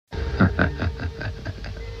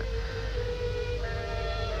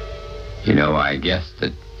I guessed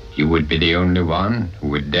that you would be the only one who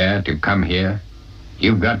would dare to come here.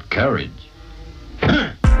 You've got courage.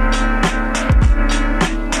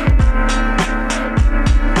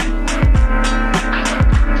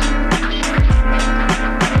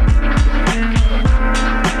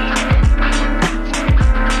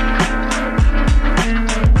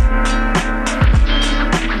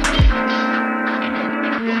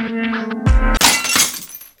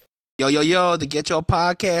 Yo, the Get Your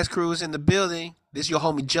Podcast crew is in the building. This is your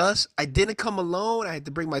homie Just. I didn't come alone. I had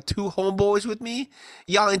to bring my two homeboys with me.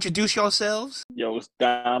 Y'all introduce yourselves. Yo, it's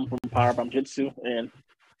Dom from Powerbomb Jitsu and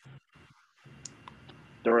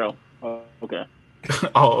Darrell. Okay.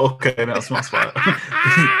 Oh, okay. That's my spot.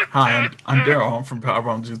 Hi, I'm Daryl. I'm from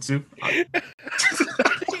Powerbomb Jitsu.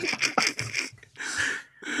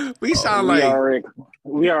 We sound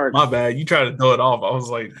we are. My bad. You tried to throw it off. I was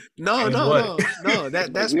like, no.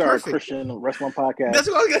 That's we perfect. are a Christian wrestling podcast. That's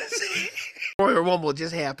what I was gonna say. Royal Rumble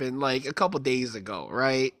just happened like a couple days ago,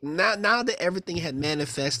 right? Now that everything had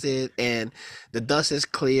manifested and the dust is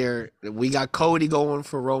clear, we got Cody going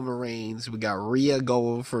for Roman Reigns. We got Rhea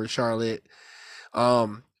going for Charlotte.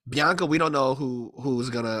 Bianca, we don't know who's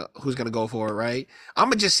gonna go for it, right? I'm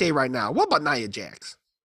gonna just say right now, what about Nia Jax?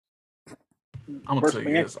 I'm gonna tell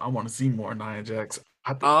you this. I want to see more Nia Jax.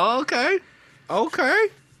 Okay.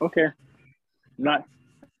 Not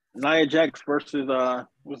Nia Jax versus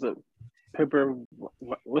what's it? Piper.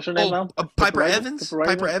 What's her name now? Piper Evans.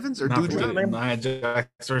 Piper Evans or Doudrop? Nia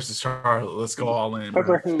Jax versus Charlotte. Let's go all in.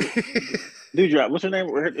 Piper. Doudrop. What's her name?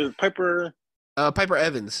 Is Piper? Piper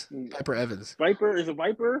Evans. Piper Evans. Viper? Is it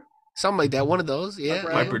Viper? Something like that. One of those. Yeah.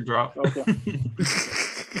 Piper drop. Okay.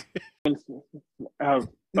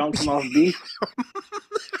 Bouncing off beef.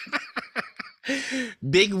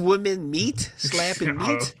 Big women meat, slapping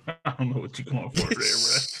meat. I don't know what you're going for there,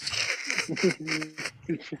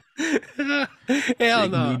 bro. Hell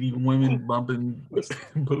Big no. meaty women bumping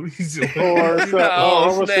booties.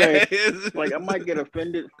 Like I might get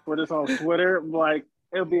offended for this on Twitter. Like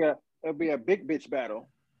it'll be a big bitch battle.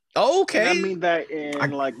 Okay. And I mean that in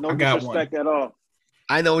no disrespect at all.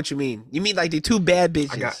 I know what you mean. You mean like the two bad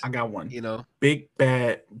bitches? I got one. Big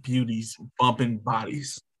bad beauties bumping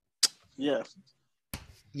bodies. Yes.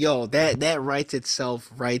 Yo, that writes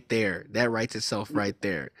itself right there.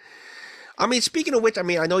 I mean, speaking of which, I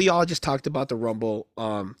know y'all just talked about the Rumble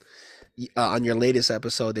on your latest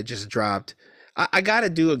episode that just dropped. I gotta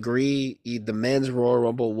agree. The men's Royal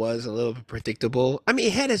Rumble was a little bit predictable. I mean,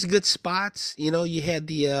 it had its good spots. You had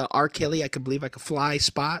the R. Kelly, I Could Believe I Could Fly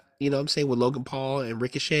spot. You know what I'm saying, with Logan Paul and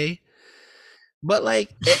Ricochet. But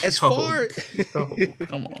like, as far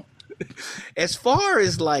come on, as far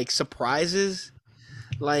as like surprises,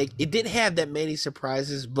 like it didn't have that many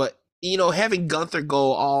surprises. But having Gunther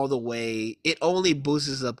go all the way, it only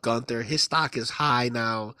boosts up Gunther. His stock is high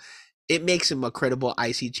now. It makes him a credible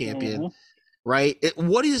IC champion. Mm-hmm. Right?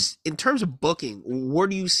 What is, in terms of booking, where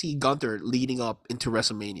do you see Gunther leading up into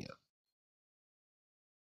WrestleMania?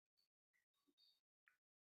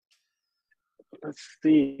 Let's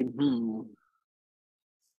see. You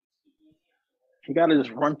got to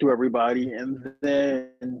just run through everybody, and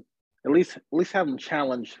then at least have him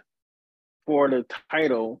challenge for the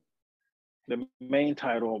title, the main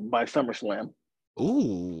title, by SummerSlam.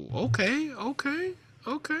 Ooh, okay.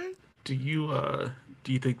 Do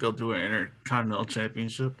you think they'll do an Intercontinental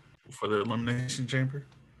Championship for the Elimination Chamber?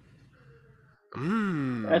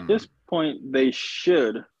 At this point, they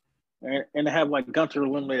should, and have like Gunther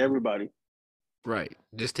eliminate everybody. Right,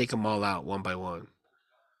 just take them all out one by one.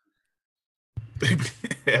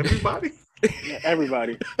 Everybody. Yeah,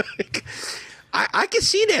 everybody. I can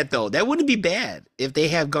see that though. That wouldn't be bad if they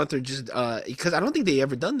have Gunther just because I don't think they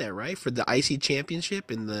ever done that, right? For the IC Championship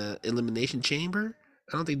in the Elimination Chamber.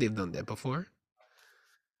 I don't think they've done that before.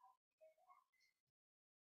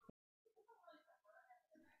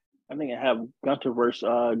 I think I have Gunther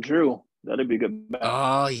versus Drew. That'd be a good match.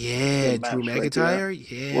 Oh yeah, Drew McIntyre.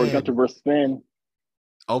 Right, yeah. Or Gunther versus Finn.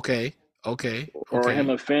 Okay. Or him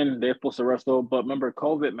and Finn. They're supposed to wrestle, but remember,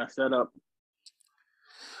 COVID messed that up.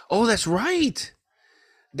 Oh, that's right.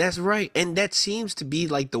 And that seems to be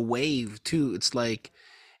like the wave too. It's like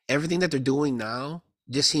everything that they're doing now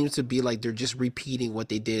just seems to be like they're just repeating what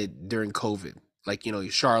they did during COVID. Like,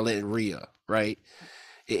 Charlotte and Rhea, right?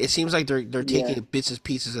 It seems like they're taking bits and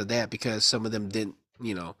pieces of that because some of them didn't,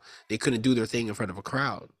 they couldn't do their thing in front of a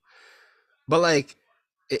crowd. But like,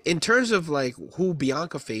 in terms of like who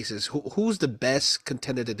Bianca faces, who's the best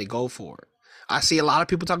contender that they go for? I see a lot of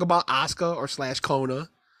people talk about Asuka or /Kona.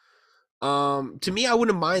 To me, I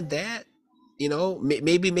wouldn't mind that. You know,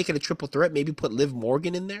 maybe make it a triple threat. Maybe put Liv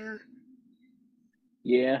Morgan in there.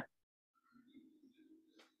 Yeah.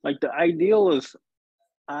 Like the ideal is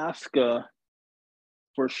Asuka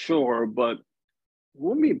for sure, but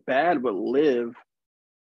wouldn't be bad with Liv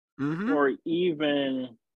Mm-hmm. or even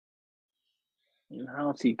I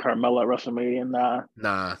don't see Carmella at WrestleMania. Nah.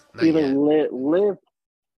 Nah, not Either yet. Liv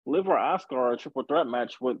or Asuka are a triple threat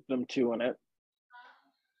match with them two in it.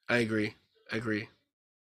 I agree.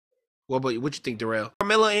 What about you? What you think, Darrell?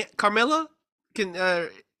 Carmella can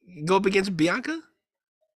go up against Bianca?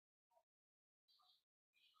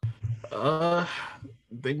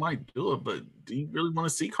 They might do it, but do you really want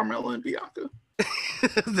to see Carmella and Bianca?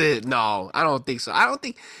 No, I don't think so. I don't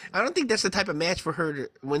think that's the type of match for her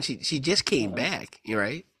when she just came back. You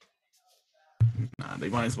right? Nah, they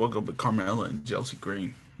might as well go with Carmella and Chelsea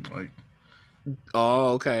Green. Like,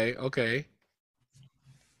 oh, okay.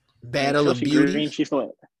 Battle of Chelsea Green, Beauties.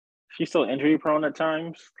 she's still injury prone at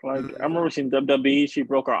times. Like I remember seeing WWE, she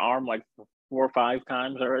broke her arm like 4 or 5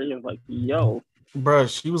 times already. I was like, yo. bruh,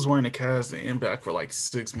 she was wearing a cast and Impact for like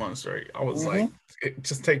 6 months straight. I was like,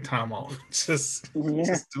 just take time off. Just do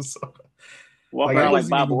something. Walk around like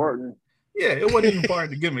Bob Orton. Yeah, it wasn't even part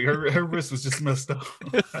of the gimmick. Her wrist was just messed up.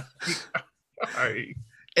 All right.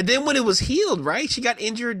 And then when it was healed, right? She got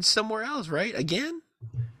injured somewhere else, right? Again?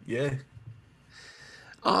 Yeah.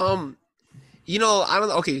 You know, I don't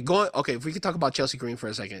know. Okay, if we could talk about Chelsea Green for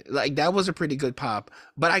a second. Like, that was a pretty good pop.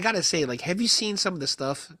 But I gotta say, like, have you seen some of the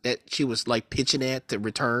stuff that she was, like, pitching at to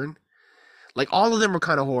return? Like, all of them were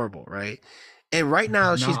kind of horrible, right? And right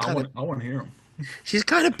now, she's kind of... I want to hear them. She's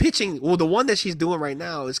kind of pitching... Well, the one that she's doing right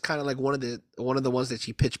now is kind of like one of the ones that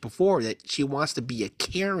she pitched before, that she wants to be a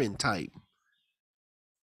Karen type.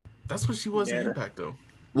 That's what she was in Impact, though.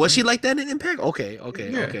 Was she like that in Impact? Okay. I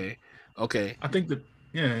think that...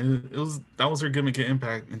 Yeah, that was her gimmick in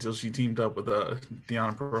Impact until she teamed up with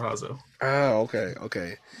Deonna Purrazzo. Oh,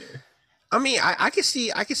 okay. Yeah. I mean, I can see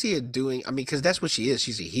it doing. I mean, because that's what she is.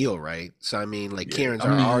 She's a heel, right? So I mean, like Karens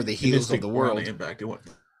are the heels of the world. Impact, it wasn't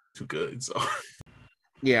too good. So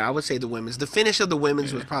yeah, I would say the women's. The finish of the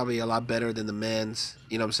women's was probably a lot better than the men's.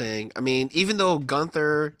 You know what I'm saying? I mean, even though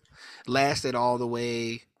Gunther lasted all the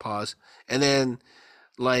way, and then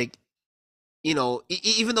like. You know,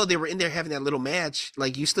 even though they were in there having that little match,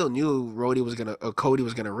 like you still knew Cody was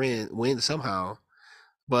gonna win somehow.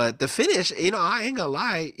 But the finish, you know, I ain't gonna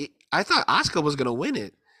lie, I thought Asuka was gonna win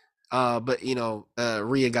it, but you know,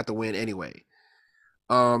 Rhea got the win anyway.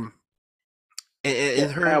 And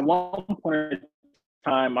her at one point in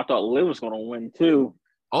time, I thought Liv was gonna win too.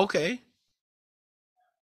 Okay.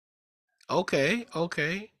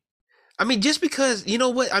 I mean, just because you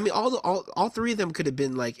know what I mean, all three of them could have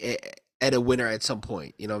been like at a winner at some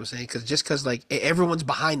point, you know what I'm saying? Because like everyone's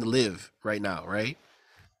behind Liv right now, right?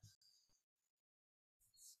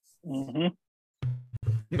 Mm-hmm.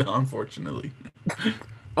 No, unfortunately.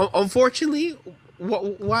 Unfortunately,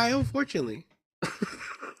 why? Unfortunately,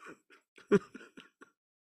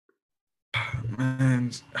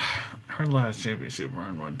 man, her last championship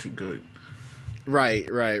run wasn't too good. Right.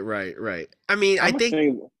 I mean, I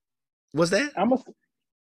think was that?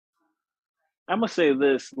 I'm gonna say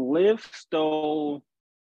this: Liv stole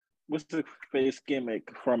what's the face gimmick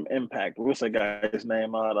from Impact? What's that guy's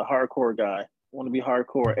name? The hardcore guy. Want to be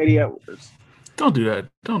hardcore? Eddie Edwards. Don't do that.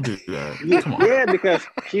 Come on. Yeah, because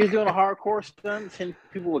she was doing a hardcore stunts, hitting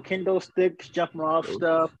people with kendo sticks, jumping off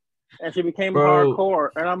stuff, and she became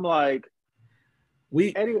hardcore. And I'm like,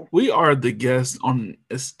 we are the guests on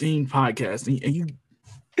esteemed podcast, and you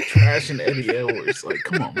trashing Eddie Edwards. Like,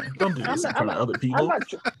 come on, man. Don't do this in front of other people.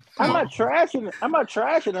 I'm not trashing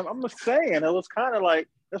him. I'm just saying it was kind of like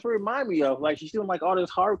that's what it reminded me of. Like she's doing like all this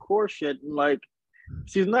hardcore shit, and like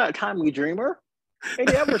she's not a Tommy Dreamer.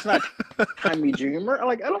 Eddie Edwards not Tommy Dreamer.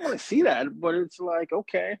 Like I don't want to see that, but it's like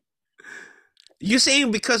okay. You're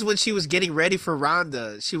saying because when she was getting ready for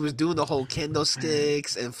Ronda, she was doing the whole kendo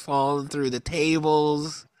sticks and falling through the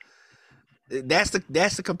tables. That's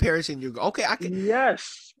the comparison you go. Okay, I can.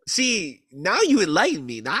 Yes. See, now you enlighten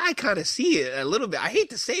me. Now I kind of see it a little bit. I hate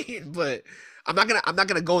to say it, but I'm not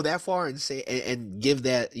gonna go that far and say and give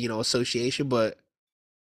that association. But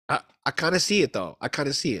I kind of see it though. I kind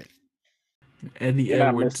of see it. Eddie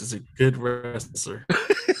Edwards is a good wrestler.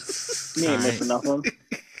 He ain't missing nothing.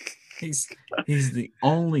 He's the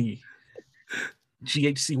only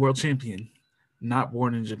GHC world champion not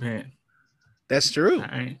born in Japan. That's true. All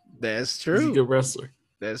right. That's true. He's a good wrestler.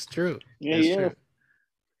 That's true. Yeah, That's true.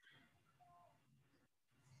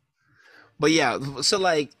 But yeah, so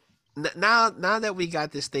like now that we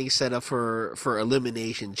got this thing set up for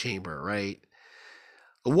Elimination Chamber, right?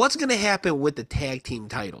 What's gonna happen with the tag team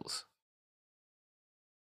titles?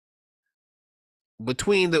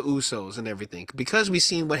 between the Usos and everything, because we've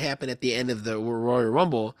seen what happened at the end of the Royal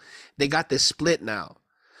Rumble, they got this split now.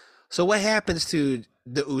 So what happens to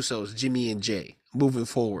the Usos, Jimmy and Jay, moving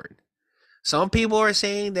forward? Some people are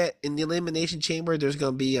saying that in the Elimination Chamber, there's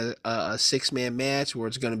going to be a 6-man match where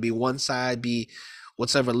it's going to be one side be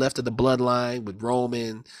what's ever left of the bloodline with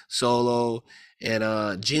Roman, Solo,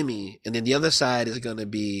 and Jimmy, and then the other side is going to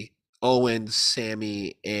be Owen,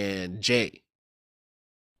 Sammy, and Jay.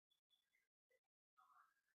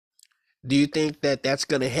 Do you think that that's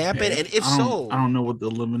going to happen? Okay. And if so, I don't know what the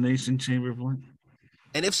Elimination Chamber plan.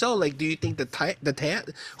 And if so, like, do you think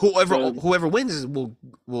whoever wins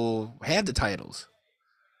will have the titles?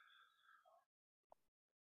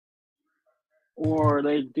 Or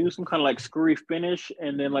they do some kind of like screwy finish,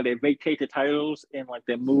 and then like they vacate the titles and like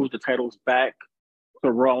they move the titles back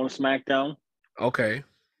to Raw and SmackDown. Okay.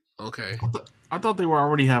 I thought they were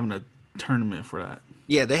already having a tournament for that.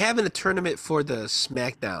 Yeah, they're having a tournament for the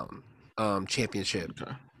SmackDown championship.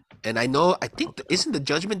 Okay. And I think isn't the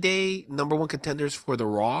Judgment Day #1 contenders for the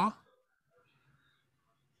Raw?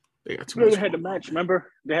 They had the match.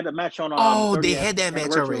 Remember, they had the match on. They had that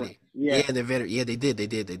match already. Yeah, they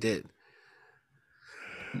did.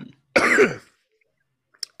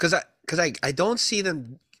 Because I don't see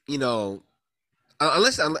them,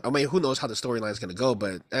 unless who knows how the storyline is going to go,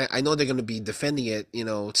 but I know they're going to be defending it,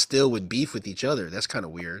 still with beef with each other. That's kind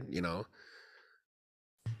of weird, Do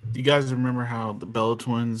you guys remember how the Bella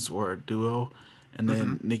Twins were a duo, and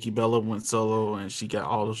then Nikki Bella went solo, and she got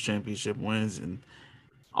all those championship wins, and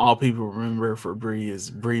all people remember for Brie is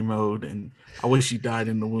Brie mode, and I wish she died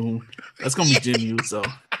in the womb. That's gonna be Jimmy Uso.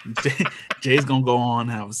 Jay's gonna go on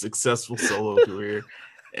and have a successful solo career,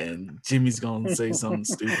 and Jimmy's gonna say something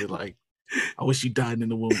stupid like, "I wish you died in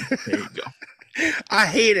the womb." There you go. I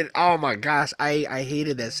hated. Oh my gosh, I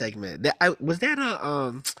hated that segment.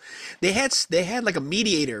 They had like a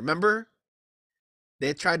mediator. Remember?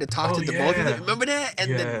 They tried to talk to both of them. Remember that?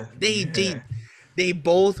 And then they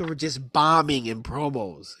both were just bombing in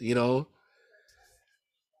promos,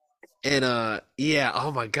 And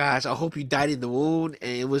oh my gosh, I hope you died in the womb,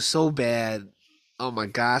 and it was so bad. Oh my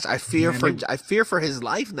gosh, I fear for his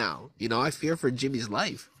life now. I fear for Jimmy's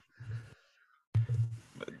life.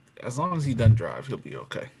 As long as he doesn't drive, he'll be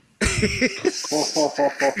okay.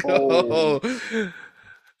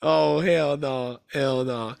 Oh hell no.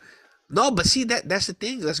 No, but see that's the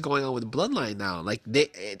thing that's going on with Bloodline now. Like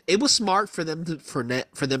it was smart for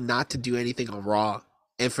them not to do anything on Raw,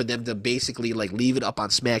 and for them to basically like leave it up on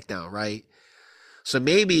SmackDown, right? So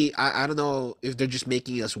maybe I don't know if they're just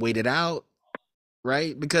making us wait it out,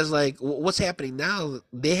 right? Because like what's happening now,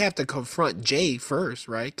 they have to confront Jay first,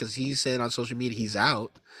 right? Because he said on social media he's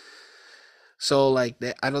out. So like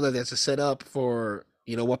I don't know if that's a setup for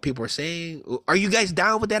what people are saying. Are you guys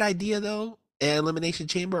down with that idea though? An Elimination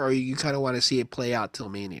Chamber, or you kind of want to see it play out till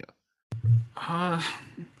Mania? I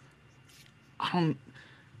don't.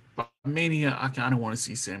 Mania, I kind of want to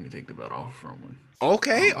see Sammy take the belt off from him.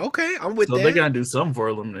 Okay, I'm with that. So they gotta do something for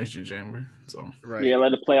Elimination Chamber. So right, yeah,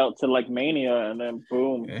 let it play out to like Mania, and then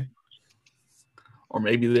boom. Okay. Or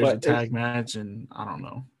maybe there's a tag match, and I don't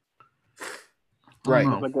know. Right,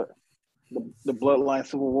 like the Bloodline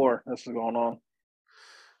Civil War that's going on.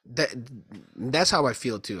 That's how I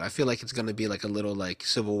feel too. I feel like it's gonna be like a little like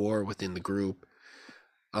civil war within the group.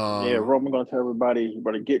 Roman gonna tell everybody you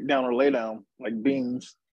better get down or lay down like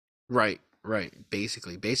beans. Right.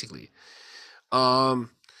 Basically. So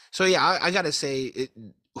yeah, I gotta say,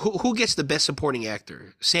 who gets the best supporting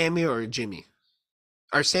actor, Sammy or Jimmy,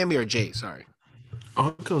 or Sammy or Jay? Sorry.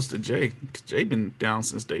 Oh, it goes to Jay. Jay been down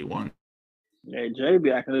since day one. Yeah, Jay be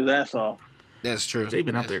acting his ass off. That's true. Jay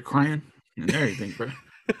been out there crying and everything, bro.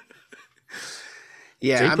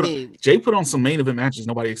 Yeah, Jay put on some main event matches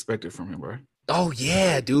nobody expected from him, bro. Oh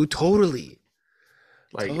yeah, dude, totally.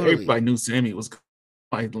 Everybody knew Sammy was.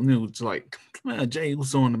 Come on, Jay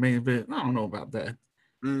was on the main event. I don't know about that.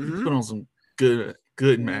 Mm-hmm. He put on some good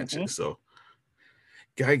matches, so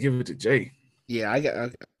gotta give it to Jay. Yeah,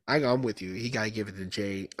 I'm with you. He gotta give it to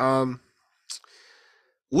Jay.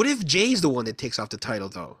 What if Jay's the one that takes off the title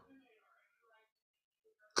though?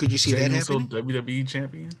 Could you see that happening? WWE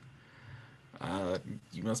champion.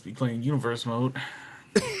 You must be playing Universe mode.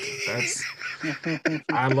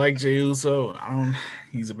 I like Jey Uso.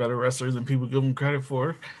 He's a better wrestler than people give him credit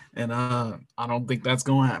for, and I don't think that's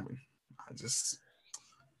gonna happen.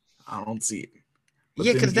 I don't see it. But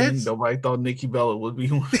yeah, because nobody thought Nikki Bella would be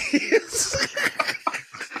one.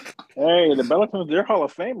 Hey, the Bella Twins, they're Hall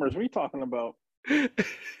of Famers. What are you talking about?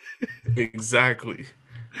 Exactly.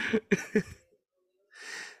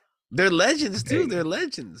 They're legends too. Hey. They're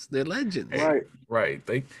legends. They're legends. Right. Right.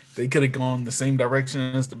 They could have gone the same direction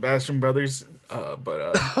as the Basham brothers, but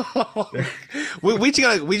we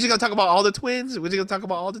just gonna talk about all the twins. We just gonna talk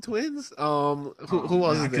about all the twins. Who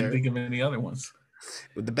else I is couldn't there? think of any other ones.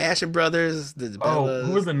 With the Basham brothers, the Oh,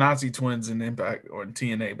 who were Bellas. the Nazi twins in Impact or in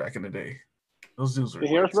TNA back in the day? Those dudes were The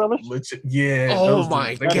Harris brothers? legit. Yeah. Oh those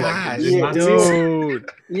my dudes, they were gosh, legit Yeah, Nazis. dude.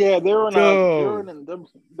 Yeah, they were Dude. in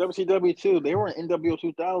WCW too. They were in NWO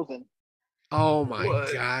 2000. Oh my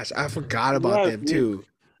What? gosh, I forgot about Yes, them too.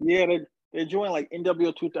 Yeah, they joined like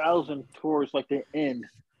NWO 2000 towards like the end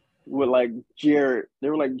with like Jarrett. They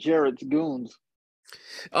were like Jarrett's goons.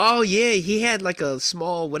 Oh yeah, he had like a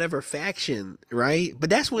small whatever faction, right? But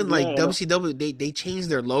that's when like Yeah. WCW they changed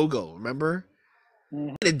their logo, remember?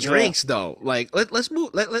 Mhm. The drinks though, like let's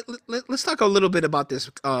move let's talk a little bit about this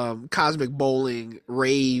Cosmic Bowling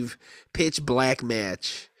Rave Pitch Black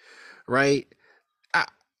match, right?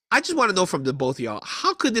 I just want to know from the both of y'all,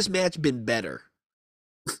 how could this match been better?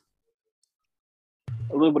 A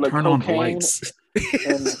little bit of Turn on the cocaine lights.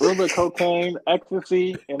 and a little bit of cocaine,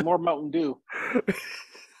 ecstasy, and more Mountain Dew.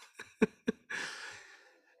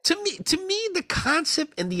 To me, the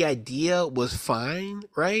concept and the idea was fine,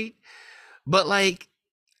 right? But like,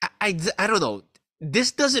 I don't know.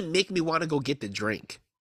 This doesn't make me want to go get the drink.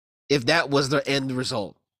 If that was the end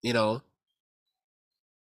result, you know.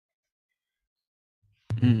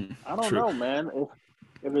 I don't know, man.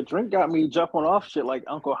 If the drink got me jumping off shit like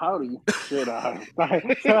Uncle Howdy, shit, sign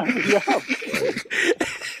me up.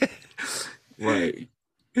 Right.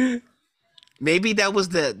 Maybe that was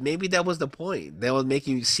the point. That would make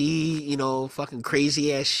you see, you know, fucking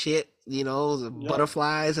crazy ass shit, you know, the Yeah.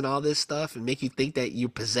 butterflies and all this stuff, and make you think that you're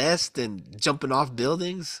possessed and jumping off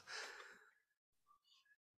buildings,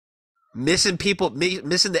 missing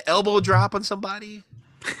the elbow drop on somebody.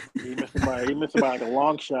 He missed by like a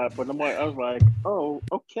long shot, but I was like, oh,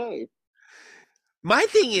 okay. My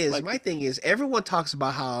thing Like- is, everyone talks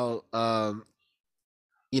about how,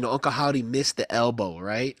 you know, Uncle Howdy missed the elbow,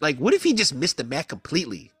 right? Like, what if he just missed the mat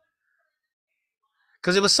completely?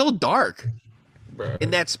 Because it was so dark Bro.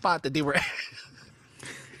 in that spot that they were.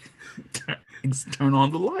 Turn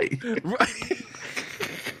on the light. Right.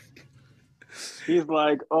 He's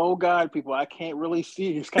like, oh God, people, I can't really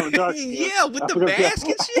see. It's kind of dark. Yeah, with I the forgot mask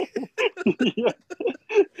and shit. Yeah.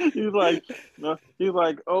 He's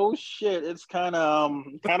like, oh shit, it's kind of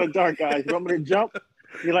dark, guys. You want me to jump?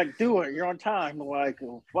 You're like, do it. You're on time. I'm like,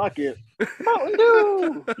 oh, fuck it. Mountain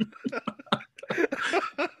Dew.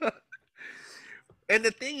 And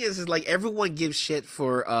the thing is like everyone gives shit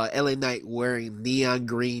for LA Knight wearing neon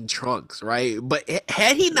green trunks, right? But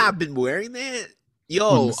had he not been wearing that, On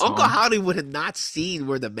yo, the song. Uncle Howdy would have not seen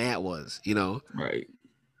where the mat was, you know? Right.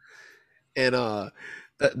 And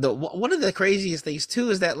the one of the craziest things too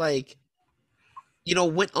is that like, you know,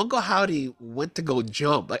 when Uncle Howdy went to go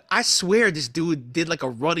jump, like I swear this dude did like a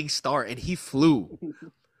running start and he flew.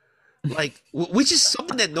 Like, which is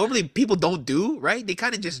something that normally people don't do, right? They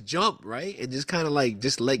kind of just jump, right? And just kind of like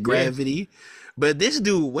just let gravity. But this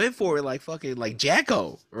dude went for it like fucking like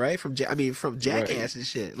Jacko, right? From Jackass and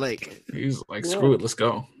shit. Like, He's like, Yeah. screw it, let's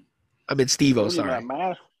go. I mean Steve-O, Told you sorry.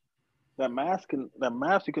 That mask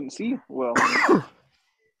you couldn't see well.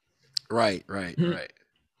 Right.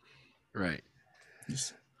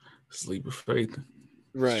 Just sleep with faith.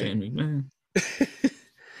 Right. Shane McMahon.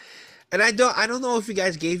 And I don't know if you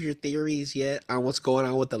guys gave your theories yet on what's going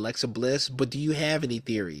on with Alexa Bliss, but do you have any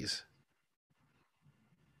theories?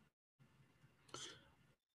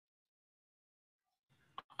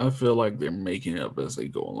 I feel like they're making it up as they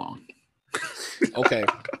go along. Okay.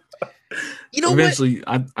 You know what? Eventually,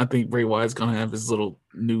 I think Bray Wyatt's gonna have his little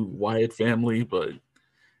new Wyatt family, but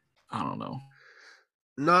I don't know.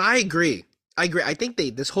 No, I agree. I think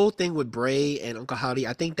this whole thing with Bray and Uncle Howdy,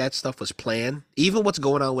 I think that stuff was planned. Even what's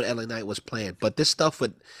going on with LA Knight was planned, but this stuff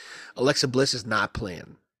with Alexa Bliss is not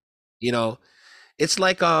planned. You know, it's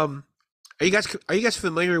like are you guys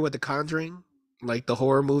familiar with The Conjuring, like the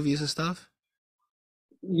horror movies and stuff?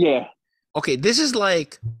 Yeah. Okay, this is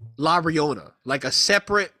like La Briona, like a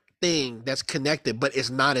separate thing that's connected, but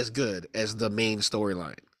it's not as good as the main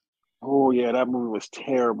storyline. Oh yeah, that movie was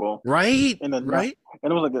terrible. Right? And the Right?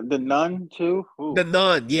 And it was like the Nun too. Ooh. The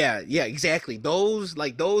Nun, yeah, exactly. Those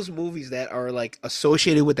movies that are like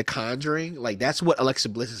associated with The Conjuring, like that's what Alexa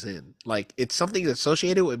Bliss is in. Like it's something that's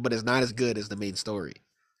associated with, but it's not as good as the main story.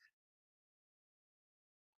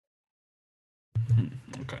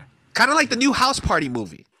 Okay. Kind of like the new House Party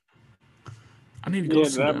movie. I need to go Yeah,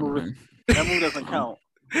 see that that, movie- man. That movie doesn't count.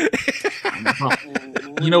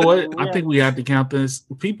 You know what? I think we have to count this.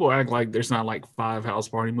 People act like there's not like 5 house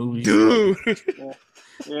party movies. Dude.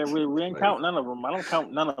 Yeah, we ain't Like, count none of them. I don't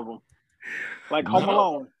count none of them. Like Home no,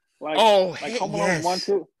 Alone, like Oh, like hey, Home Alone one, yes,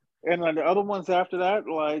 two, and then the other ones after that.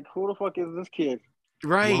 Like who the fuck is this kid?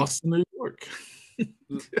 right, Lost in New York.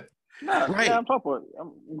 Nah, yeah, right. I'm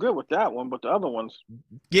good with that one, but the other ones,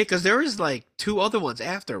 Yeah, because there was like two other ones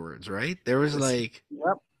afterwards, right? There was Yes.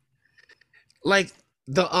 yep, like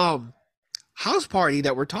the house party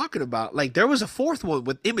that we're talking about. Like there was a fourth one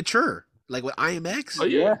with Immature, like with IMX, Oh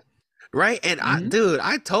yeah. yeah, right? And Mhm. dude,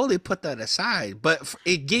 I totally put that aside, but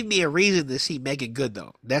it gave me a reason to see Megan Good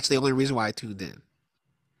though. That's the only reason why I tuned in.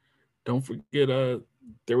 Don't forget,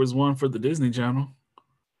 there was one for the Disney Channel.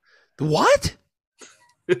 What?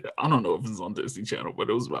 I don't know if it's on Disney Channel, but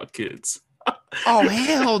it was about kids. Oh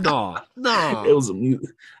hell no, It no. was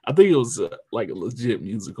I think it was like a legit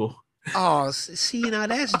musical. Oh, see now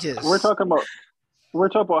that's we're just talking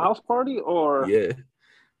about House Party or Yeah, there's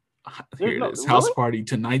here it no is. House really. Party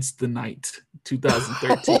Tonight's the Night,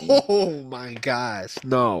 2013. oh my gosh,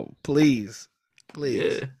 no, please,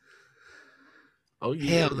 please, Yeah. Oh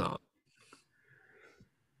yeah. hell no.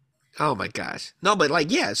 Oh my gosh. No, but like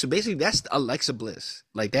yeah, so basically that's Alexa Bliss.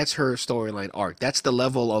 Like that's her storyline arc. That's the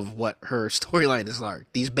level of what her storyline is like.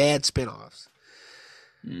 These bad spin-offs.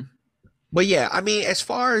 Mm. But yeah, I mean, as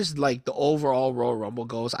far as like the overall Royal Rumble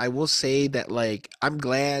goes, I will say that like I'm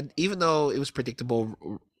glad, even though it was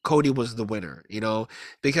predictable, Cody was the winner,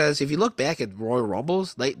 because if you look back at Royal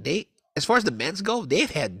Rumbles, like as far as the men's go, they've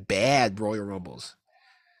had bad Royal Rumbles,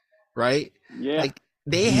 right? Yeah, Like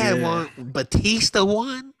they had Yeah. one, Batista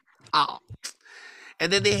won, oh,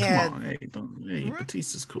 and then they Come had, on, hey, right?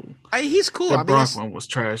 Batista's cool. He's cool. I That mean, Brock that's one was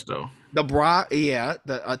trash though. the Brock, yeah,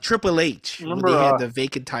 the Triple H when they remember? had the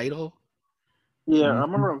vacant title. Yeah, I Mhm.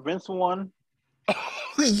 remember Vince won.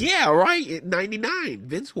 Yeah, right. In '99,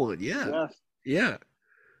 Vince won. Yeah, Yes, yeah,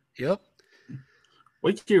 yep.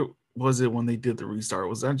 What year was it when they did the restart?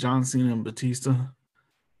 Was that John Cena and Batista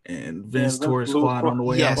and Vince and Vince tore his blew quad on the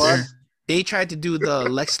way out squad. Yes, there? they tried to do the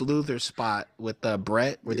Lex Luthor spot with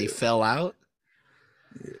Brett where they Yeah, fell out.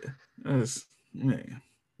 yeah. That's man.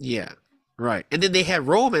 Yeah, right. And then they had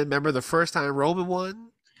Roman. Remember the first time Roman won,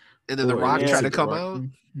 and then The Boy, Rock they tried Yeah, to said the come Rock. out.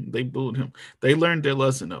 They booed him. They learned their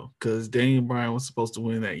lesson though, because Daniel Bryan was supposed to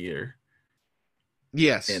win that year, and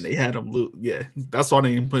Yes. they had him lose. Yeah, that's why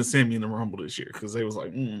they didn't put Sammy in the Rumble this year, because they was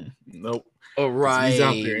like, nope. Oh, Because if he's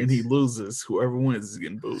out there right. and he loses, whoever wins is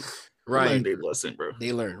getting booed. They Right. learned their lesson, bro.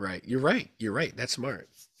 They learned. Right. You're right. You're right. That's smart.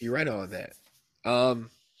 You're right on that.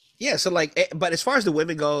 Yeah. So like, but as far as the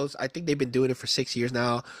women goes, I think they've been doing it for 6 years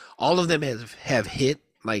now. All of them have hit.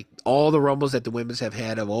 Like all the rumbles that the women's have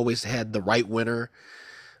had have always had the right winner.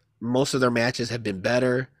 Most of their matches have been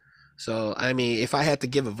better. So I mean, if I had to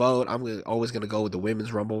give a vote, always gonna go with the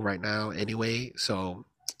women's rumble right now. Anyway, so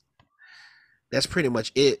that's pretty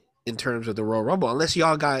much it in terms of the Royal Rumble. Unless you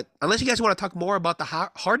guys want to talk more about the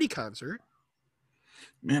Hardy concert.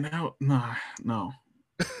 Man, no.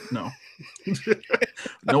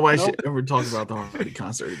 Nobody nope. should ever talk about the Hardy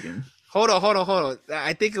concert again. Hold on.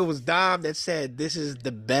 I think it was Dom that said this is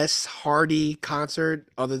the best Hardy concert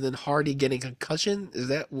other than Hardy getting a concussion. Is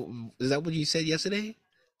that what you said yesterday?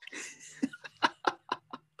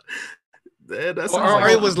 That Or, sounds or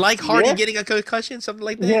like it was like Hardy Yeah, getting a concussion, something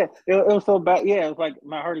like that? yeah, it was so bad. Yeah, it was like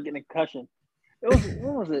my heart getting a concussion. It was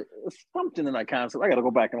what was it? It was something in that concert. I got to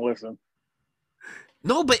go back and listen.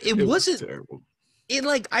 No, but it it was wasn't. terrible.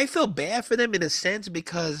 I feel bad for them in a sense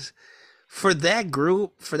because for that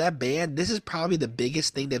group, for that band, this is probably the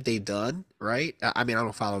biggest thing that they've done, right? I mean, I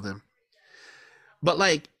don't follow them, but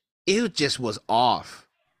like it just was off.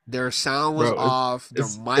 Their sound was Bro, off. Their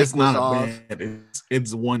it's mic was not a off. band.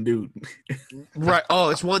 It's one dude. Right. Oh,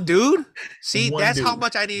 it's one dude? See, One that's how dude.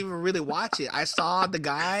 much I didn't even really watch it. I saw the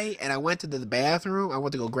guy and I went to the bathroom. I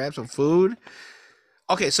went to go grab some food.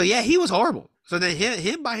 Okay, so yeah, he was horrible. So then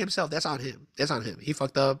him by himself, that's on him. That's on him. He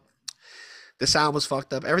fucked up. The sound was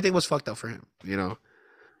fucked up. Everything was fucked up for him. Yeah,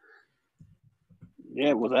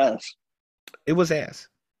 it was ass. It was ass.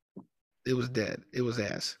 It was dead. It was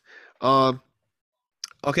ass. Um,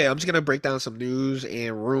 okay, I'm just gonna break down some news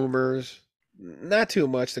and rumors. Not too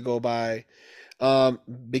much to go by.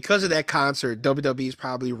 Because of that concert, WWE is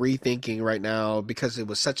probably rethinking right now because it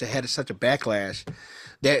was such a backlash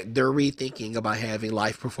that they're rethinking about having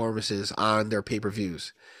live performances on their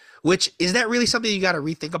pay-per-views. Which is that really something you got to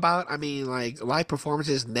rethink about? I mean, like live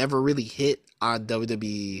performances never really hit on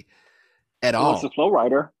WWE at Unless all. it's Flow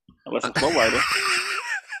Rider. Unless it's Flow Rider.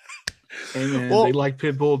 Hey man, Well, they like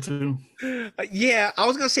Pitbull too. yeah, I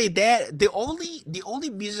was gonna say that the only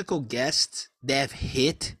musical guest that have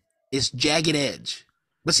hit is Jagged Edge,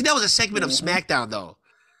 but see that was a segment of Mhm. SmackDown though,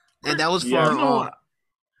 and that was for Yeah.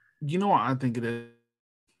 You know what I think it is?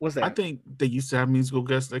 What's I that? think they used to have musical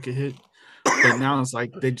guests that could hit, but now it's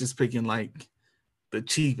like they're just picking like the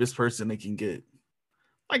cheapest person they can get.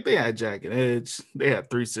 Like they had Jagged Edge, they had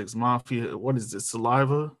 3 6 Mafia. What is this?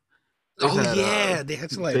 Saliva. They've Oh had yeah, they had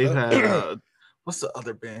they've Saliva. had what's the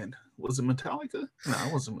other band? Was it Metallica? No,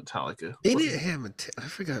 it wasn't Metallica. They What didn't is it? have I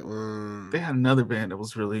forgot. They had another band that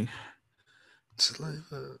was really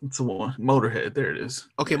Saliva. it's a one Motorhead. There it is.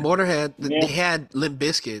 Okay, Yeah. Motorhead. Yeah. They had Limp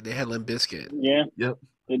Bizkit. They had Limp Bizkit. Yeah, Yep.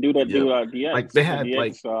 they do that. Yep. Do DX. Like they The had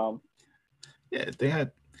like DX, yeah,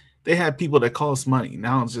 they had people that cost money.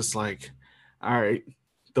 Now it's just like, all right,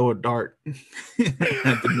 throw a dart at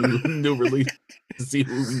the new release to see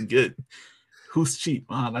who we can get. Who's cheap?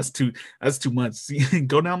 That's too much. See,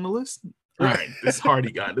 go down the list. All right, this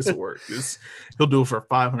Hardy guy, this will work. He'll do it for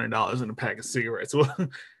 $500 in a pack of cigarettes. Well,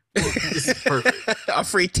 this is perfect. A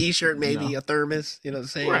free T-shirt, maybe No. a thermos. You know what I'm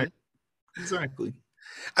saying? Right. Exactly.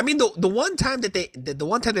 I mean, the one time that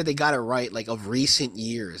they got it right, like of recent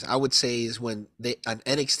years, I would say is when they on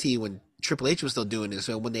NXT when Triple H was still doing this,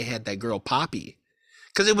 so when they had that girl Poppy,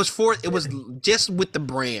 because it was just with the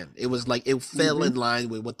brand. It was like it fell in line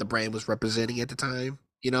with what the brand was representing at the time,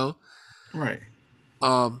 you know. Right.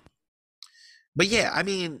 But yeah, I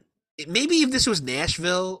mean, maybe if this was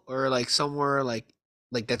Nashville or like somewhere like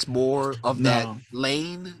that's more of that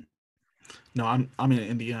lane. No, I'm in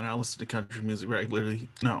Indiana. I listen to country music regularly.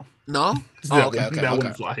 No. No? That Oh, okay. That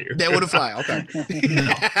wouldn't fly here. That wouldn't fly. Okay.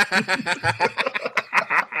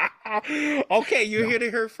 Okay, you heard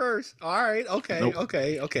it here first. All right. Okay. Nope.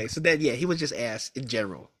 Okay. So then, yeah, he was just asked in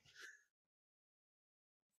general.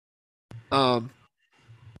 Let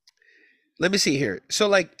me see here. So,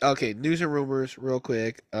 like, okay, news and rumors, real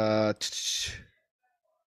quick.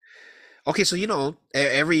 Okay, so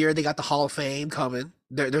every year they got the Hall of Fame coming.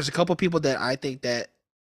 There's a couple people that I think that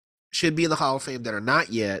should be in the Hall of Fame that are not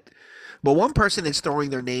yet, but one person is throwing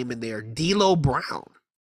their name in there. D'Lo Brown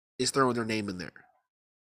is throwing their name in there.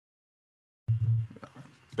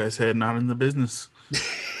 Best head not in the business.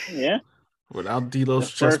 Yeah. Without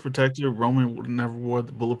D'Lo's chest protector, Roman would have never wore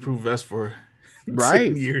the bulletproof vest for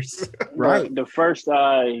 10 years. Right. The first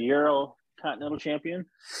Euro Continental Champion.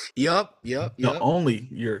 Yep. The only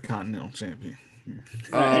Eurocontinental champion.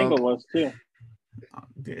 Angle was too.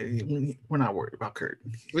 We're not worried about Kurt.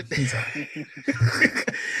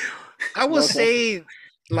 I will say,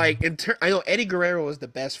 like, I know Eddie Guerrero is the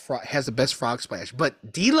best has the best frog splash,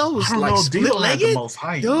 but D'Lo's like split-legged. The most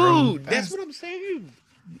height, dude. That's what I'm saying.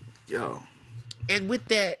 Yo. And with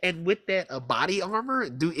that body armor,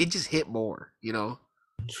 dude, it just hit more.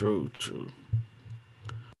 True.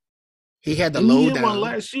 He had the low down one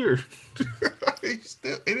last year. It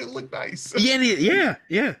didn't look nice. Yeah,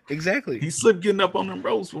 exactly. He slipped getting up on them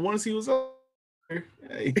ropes, but once he was up there,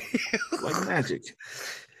 hey, like magic.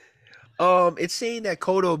 It's saying that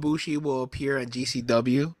Kota Ibushi will appear on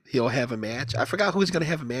GCW. He'll have a match. I forgot who he's gonna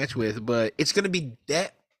have a match with, but it's gonna be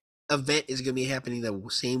that event is gonna be happening the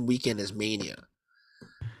same weekend as Mania.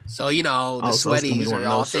 So the sweaties are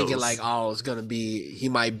all thinking like, oh, it's gonna be he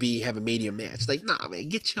might have a Mania match. Like, nah, man,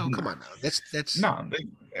 come on now. That's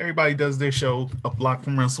everybody does their show a block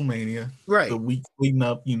from WrestleMania. Right. The week leading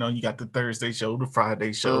up, you got the Thursday show, the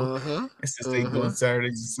Friday show. And since they doing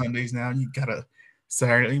Saturdays and Sundays now, you got a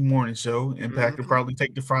Saturday morning show. Impact will probably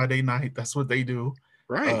take the Friday night. That's what they do.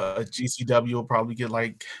 Right. GCW will probably get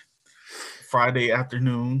like Friday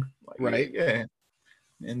afternoon. Like, right. Yeah.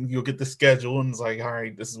 And you'll get the schedule, and it's like, all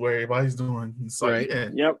right, this is what everybody's doing. It's like, right. Yeah.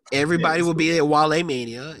 Yep. Everybody will be at Wale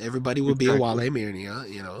Mania. Everybody will be at Wale Mania.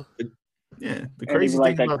 Yeah. The crazy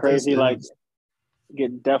like thing that about crazy this like is,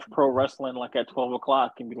 get Def Pro Wrestling like at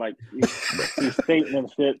 12:00 and be like these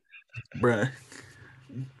statements shit. Bruh.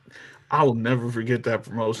 I will never forget that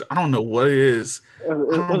promotion. I don't know what it is. It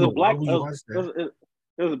was a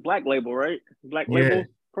Black Label, right? Black Label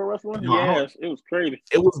Pro Wrestling. No, yes, it was crazy.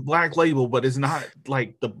 It was Black Label, but it's not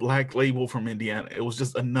like the Black Label from Indiana. It was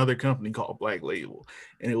just another company called Black Label,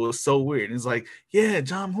 and it was so weird. And it's like, yeah,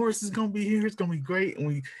 John Morris is gonna be here. It's gonna be great.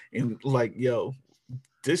 And like, yo,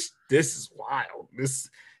 this is wild. It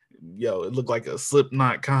looked like a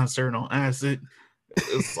Slipknot concert on acid.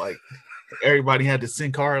 It's like everybody had the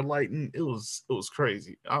Sin Cara lighting. It was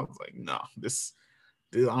crazy. I was like, nah, this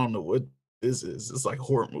I don't know what this is. It's like a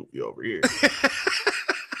horror movie over here.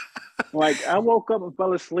 Like, I woke up and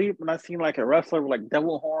fell asleep, and I seen like a wrestler with like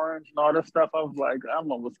devil horns and all this stuff. I was like, I don't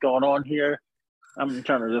know what's going on here. I'm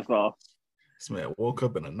turning this off. This man woke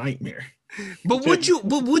up in a nightmare. But would you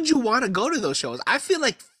want to go to those shows? I feel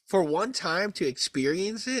like for one time to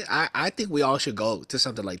experience it, I think we all should go to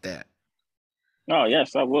something like that. Oh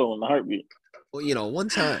yes, I will in a heartbeat. Well, one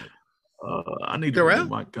time. I need to Darrell? renew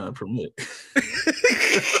my gun permit.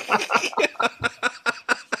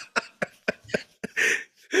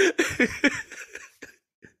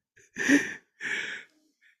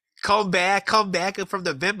 Come back from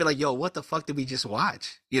the event, be like, yo, what the fuck did we just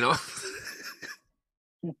watch? You know?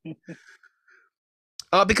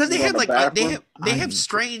 Because they You go have to the like they bathroom? have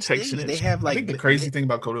strange things. They have I like think the crazy thing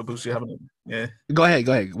about Kota Ibushi having Go ahead.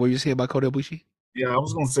 What were you saying about Kota Ibushi? I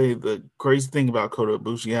was gonna say the crazy thing about Kota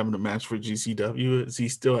Ibushi having a match for GCW is he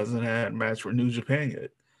still hasn't had a match for New Japan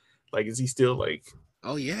yet. Like, is he still like?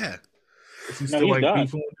 Oh yeah. Is he No, still he's like done.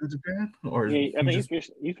 beefing with New Japan, or Yeah, I think just,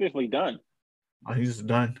 he's officially done. he's just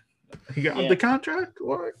done? He got Yeah. the contract,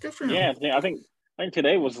 or good for him. Yeah, I think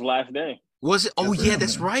today was his last day. Was it? Oh Good for yeah, him,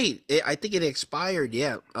 that's man. right. I think it expired.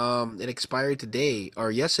 Yeah. It expired today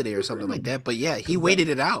or yesterday or something like that. But yeah, he waited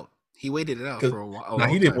it out. He waited it out for a while. No,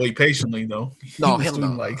 he didn't wait patiently though. He No, was hell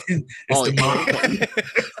doing no. like Oh, it's the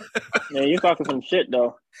Yeah, you're talking some shit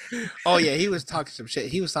though. Oh yeah, he was talking some shit.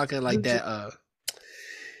 He was talking like that.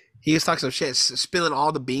 He was talking some shit, spilling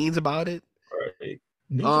all the beans about it. Right.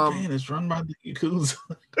 New Japan is run by the Yakuza.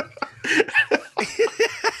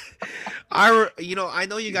 I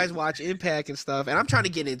know you guys watch Impact and stuff, and I'm trying to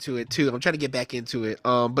get into it too. I'm trying to get back into it.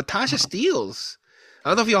 But Tasha Steelz, I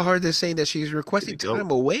don't know if y'all heard this saying that she's requesting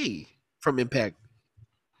time away from Impact.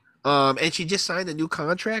 And she just signed a new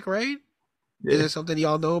contract, right? Yeah. Is it something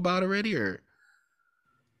y'all know about already, or?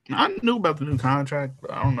 I knew about the new contract,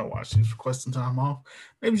 but I don't know why she's requesting time off.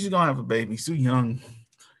 Maybe she's gonna have a baby. She's too young,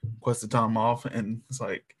 requested time off, and it's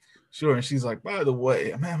like, sure. And she's like, by the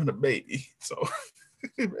way, I'm having a baby, so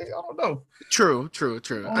I don't know. True.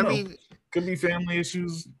 I mean, could be family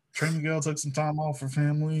issues. Training girl took some time off for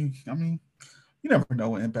family. I mean, you never know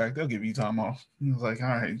what Impact they'll give you time off. He was like, all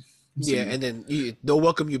right. Yeah, and then they'll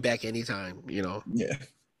welcome you back anytime. Yeah.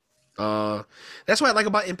 That's what I like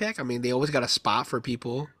about Impact. I mean, they always got a spot for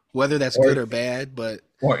people, whether that's good or bad. But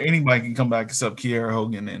or anybody can come back except Kiera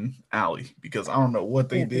Hogan and Allie, because I don't know what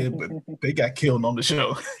they did, but they got killed on the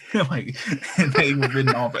show. And they were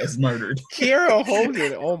written off as murdered. Kiera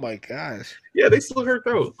Hogan, oh my gosh. Yeah, they slit her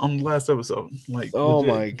throat on the last episode. Like, oh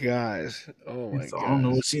legit. my gosh. Oh my so gosh. I don't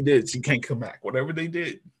know what she did. She can't come back. Whatever they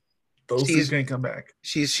did, those two can't come back.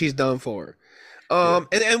 She's done for.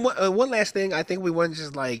 And one last thing, I think we want to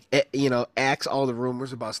just axe all the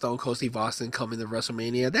rumors about Stone Cold Steve Austin coming to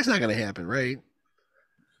WrestleMania. That's not going to happen, right?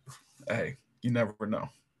 Hey, you never know.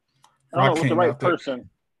 Rock with the right person.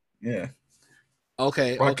 Yeah.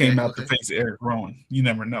 Okay. Rock came out to face Eric Rowan. You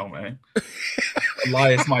never know, man.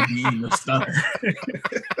 Elias might be eating a stunner. It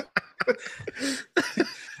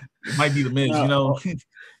might be the Miz,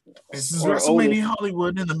 This is WrestleMania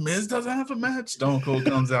Hollywood, and the Miz doesn't have a match. Stone Cold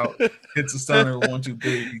comes out, hits a stunner, 1, 2,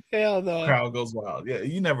 3. Hell no. Crowd goes wild. Yeah,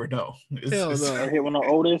 you never know. Hell no. I hit one on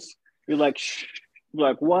Otis. You're like, shh. You're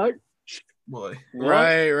like, what? Boy.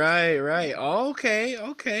 Right. Okay.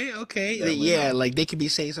 Yeah, like they could be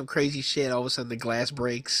saying some crazy shit. All of a sudden, the glass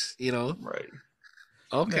breaks. Right.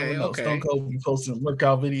 Okay. Stone Cold be posting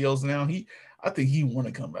workout videos now. I think he want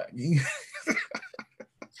to come back.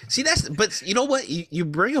 See, but you know what? You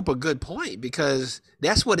bring up a good point, because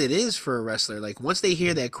that's what it is for a wrestler. Like, once they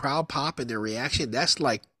hear that crowd pop and their reaction, that's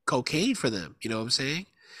like cocaine for them. You know what I'm saying?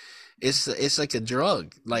 It's like a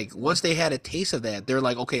drug. Like, once they had a taste of that, they're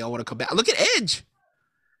like, okay, I want to come back. Look at Edge.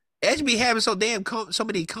 Edge be having so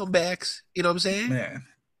many comebacks. You know what I'm saying? Man.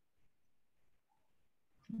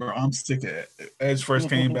 Bro, I'm sick of it. Edge first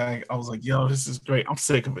came back. I was like, yo, this is great. I'm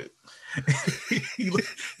sick of it.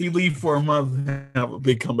 he leave for a month and have a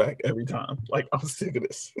big comeback every time. Like, I'm sick of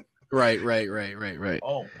this. Right.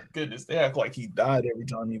 Oh, my goodness. They act like he died every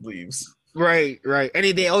time he leaves. Right.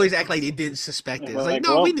 And they always act like they didn't suspect it. It's like,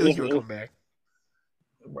 no, we knew you would come back.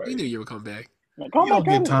 Right. We knew you would come back. You don't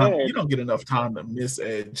get time. You don't get enough time to miss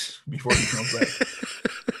Edge before he comes back.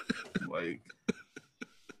 Like,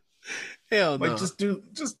 hell no. Like, just do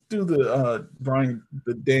the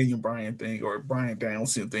Daniel Bryan thing or Bryan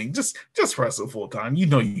Danielson thing. Just wrestle full time. You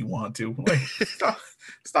know you want to. Like,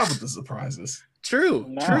 stop with the surprises. True.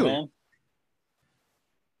 Man.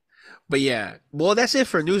 But yeah, well, that's it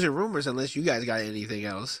for news and rumors. Unless you guys got anything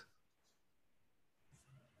else.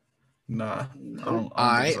 Nah. I don't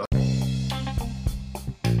All right. So.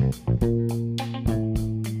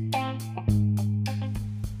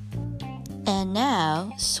 And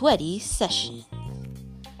now, Sweaty Session.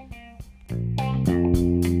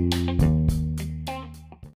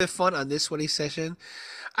 Fun on this Sweaty Session.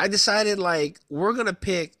 I decided like we're gonna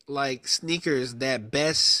pick like sneakers that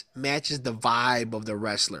best matches the vibe of the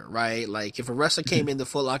wrestler, right? Like if a wrestler came into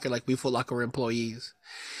Foot Locker, like we Foot Locker employees,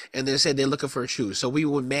 and they said they're looking for a shoe, so we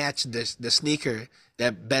would match the sneaker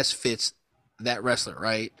that best fits that wrestler,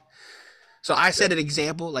 right? So I set an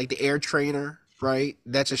example, like the Air Trainer, right?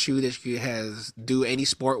 That's a shoe that you has do any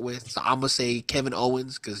sport with. So I'm gonna say Kevin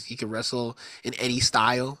Owens because he can wrestle in any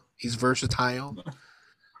style. He's versatile.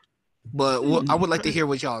 But I would like to hear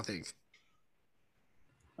what y'all think.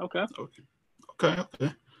 Okay.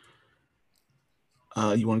 Okay.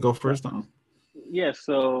 You want to go first, Tom? Yeah.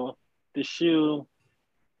 So the shoe,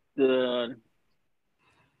 the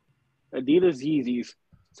Adidas Yeezys,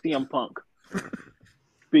 CM Punk,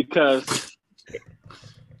 because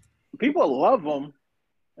people love them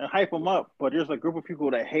and hype them up, but there's a group of people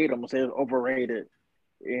that hate them and say it's overrated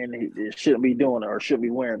and he shouldn't be doing it or should be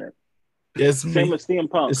wearing it. It's me. Same with CM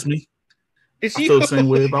Punk. It's me. It's I you. feel the same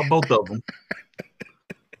way about both of them.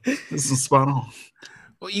 This is spot on.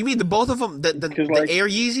 Well, you mean the both of them, the like, Air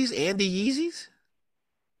Yeezys and the Yeezys?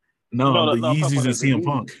 No, the Yeezys and CM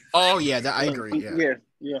Punk. Oh yeah, I agree. Yeah.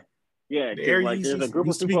 The Air like, Yeezys there's a group of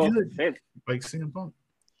used to be people good, like CM Punk.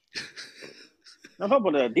 I'm talking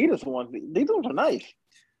about the Adidas ones. These ones are nice.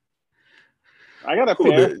 I got a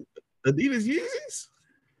Cool, pair. The Adidas Yeezys?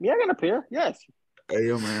 Yeah, I got a pair. Yes. Hey,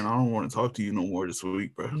 yo, man, I don't want to talk to you no more this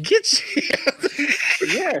week, bro. Get you.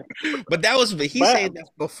 Yeah. But that was he's saying that's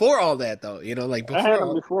before all that though. You know, like before. I had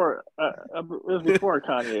them before. It was before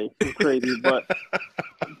Kanye. It's crazy, but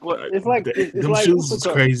it's like them like, shoes was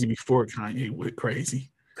crazy before Kanye went crazy.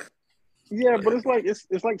 Yeah, but it's like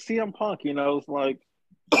CM Punk. You know, it's like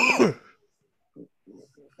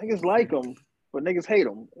niggas like him, but niggas hate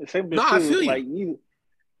him. Same with I feel you. Like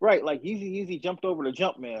right? Like Yeezy jumped over the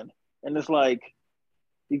Jumpman, and it's like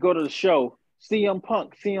you go to the show, CM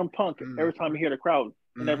Punk. Every time you hear the crowd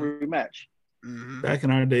in every match. Mm-hmm. Back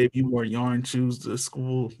in our day, if you wore yarn shoes to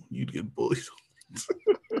school, you'd get bullied.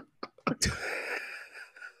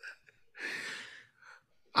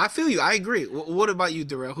 I feel you. I agree. What about you,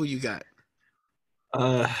 Darrell? Who you got?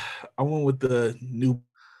 I went with the New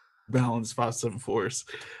Balance 574s.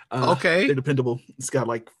 Okay. They're dependable. It's got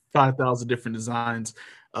like 5,000 different designs.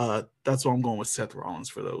 That's why I'm going with Seth Rollins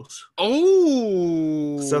for those.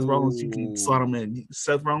 Oh, Seth Rollins, you can slot him in.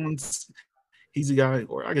 Seth Rollins, he's a guy,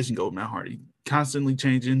 or I guess you can go with Matt Hardy, constantly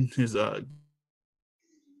changing his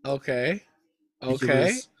Okay.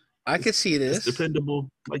 I can see this. It's dependable.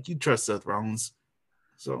 Like you trust Seth Rollins.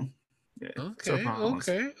 So yeah.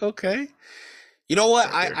 Okay. You know what?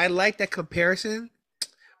 I like that comparison,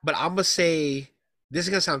 but I'm gonna say this is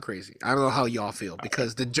gonna sound crazy. I don't know how y'all feel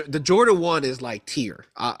because the Jordan 1 is like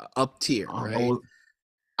up tier, right?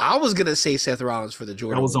 I was gonna say Seth Rollins for the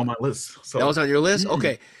Jordan. That was 1. on my list. So. That was on your list?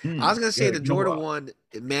 Okay. I was gonna say the Jordan 1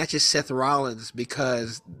 matches Seth Rollins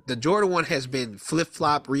because the Jordan 1 has been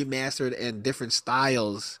flip-flop, remastered, and different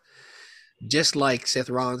styles, just like Seth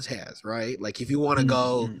Rollins has, right? Like if you want to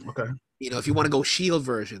go, if you want to go Shield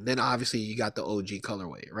version, then obviously you got the OG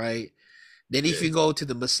colorway, right? Then if you go to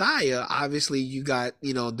the Messiah, obviously you got,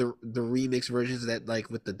 the remix versions that like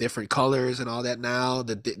with the different colors and all that now,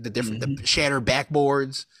 the different the shattered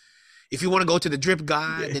backboards. If you want to go to the Drip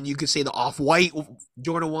God, then you could say the off-white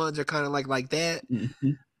Jordan 1s are kind of like that.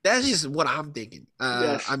 That's just what I'm thinking.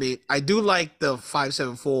 Yes. I mean, I do like the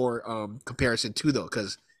 574 comparison too, though,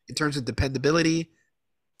 because in terms of dependability,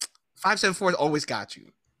 574 always got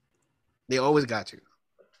you. They always got you.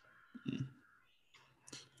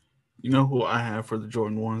 You know who I have for the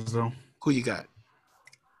Jordan 1s, though? Who you got?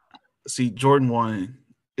 See, Jordan 1,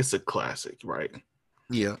 it's a classic, right?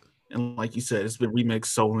 Yeah. And like you said, it's been remixed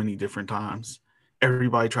so many different times.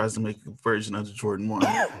 Everybody tries to make a version of the Jordan 1.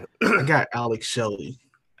 I got Alex Shelley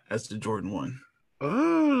as the Jordan 1.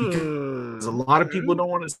 Because a lot of people don't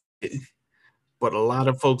want to see it, but a lot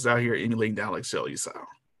of folks out here emulating the Alex Shelley sound.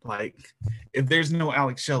 Like, if there's no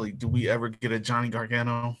Alex Shelley, do we ever get a Johnny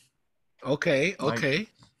Gargano? Okay.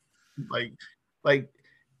 Like,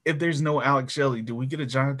 if there's no Alex Shelley, do we get a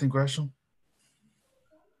Jonathan Gresham?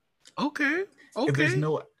 Okay. If there's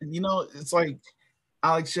no, it's like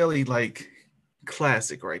Alex Shelley, like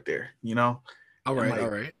classic right there, All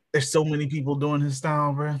right. There's so many people doing his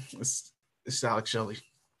style, bro. It's Alex Shelley.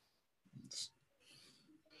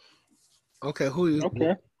 Okay.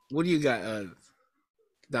 What do you got,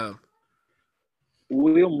 Dom?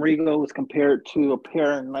 William Regal was compared to a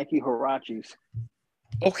pair of Nike Huaraches.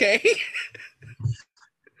 Okay.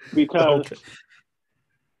 Because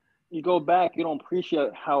you go back, you don't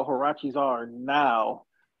appreciate how Huaraches are now.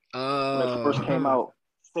 When it first came out,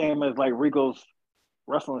 same as like Regal's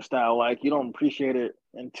wrestling style. Like you don't appreciate it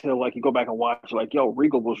until like you go back and watch, like, yo,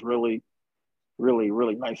 Regal was really, really,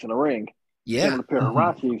 really nice in the ring. Same Yeah. with a pair of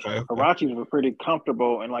Hirachis. Okay. Hirachis were pretty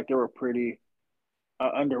comfortable and like they were pretty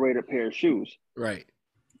underrated pair of shoes. Right.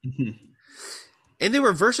 Mhm. And they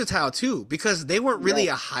were versatile too because they weren't really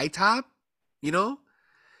a high top, you know?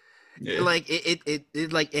 Yeah. Like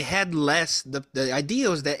it had less. The idea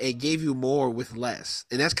was that it gave you more with less,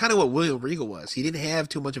 and that's kind of what William Regal was. He didn't have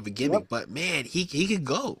too much of a gimmick, but man, he could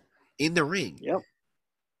go in the ring. Yep.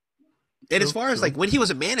 And as True, far as true. like when he was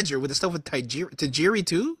a manager with the stuff with Tajiri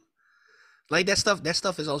too, like that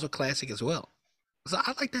stuff is also classic as well. So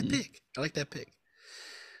I like that pick. I like that pick.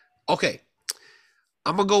 Okay,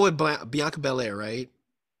 I'm gonna go with Bianca Belair, right?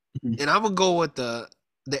 Mhm. And I'm gonna go with the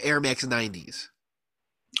Air Max 90s.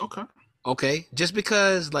 Okay. Okay, just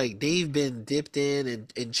because like they've been dipped in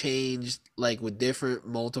and changed like with different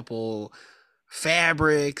multiple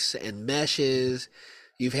fabrics and meshes.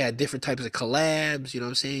 You've had different types of collabs, you know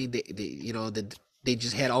what I'm saying? They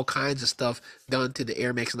just had all kinds of stuff done to the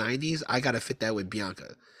Air Max 90s. I gotta fit that with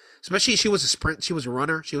Bianca. Especially she was a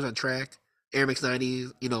runner, she was on track. Air Max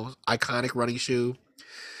 90s, iconic running shoe.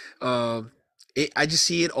 I just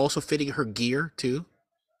see it also fitting her gear too.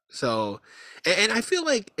 So, and I feel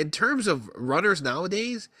like in terms of runners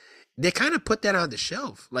nowadays, they kind of put that on the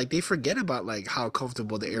shelf. Like they forget about like how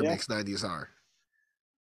comfortable the Air Max 90s are.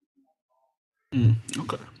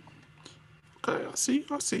 Okay. Okay, I see.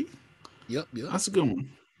 Yep. That's a good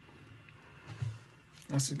one.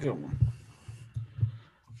 That's a good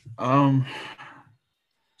one.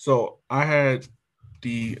 So I had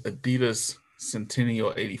the Adidas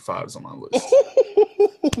Centennial 85s on my list.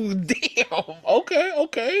 Damn.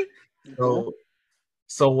 Okay.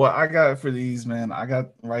 So what I got for these, man, I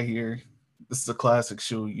got right here. This is a classic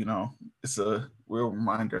shoe, It's a real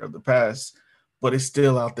reminder of the past, but it's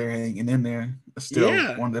still out there hanging in there. It's still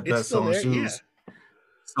one of the best selling shoes. Yeah.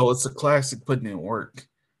 So it's a classic putting in work.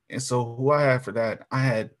 And so who I had for that, I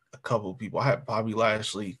had a couple of people. I had Bobby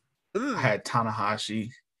Lashley, I had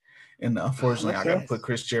Tanahashi, and unfortunately I got to put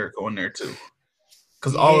Chris Jericho in there too.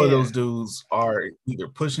 Because all of those dudes are either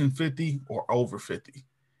pushing 50 or over 50.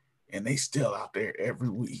 And they still out there every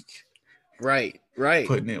week. Right.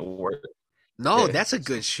 Putting in work. No, that's a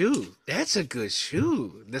good shoe. That's a good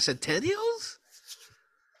shoe. The Centennials?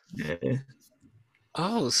 Yeah.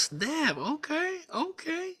 Oh, snap. Okay.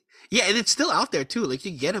 Yeah, and it's still out there too. Like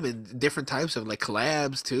you can get them in different types of like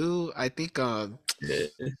collabs too. I think I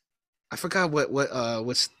forgot what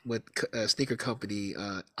sneaker company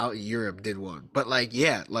out in Europe did one. But like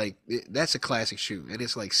that's a classic shoe and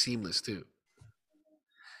it's like seamless too.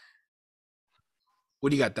 What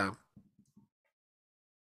do you got, Dom?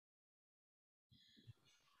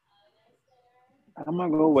 I'm gonna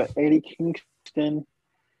go with Eddie Kingston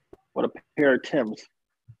with a pair of Timbs.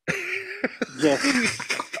 Just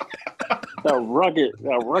that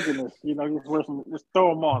ruggedness, just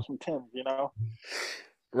throw them on some Timbs,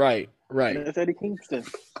 Right. That's Eddie Kingston.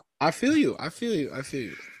 I feel you.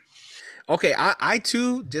 Okay, I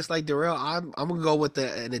too, just like Darrell, I'm gonna go with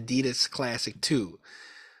an Adidas classic too.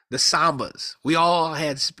 The Sambas. We all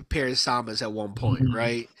had a pair of Sambas at one point,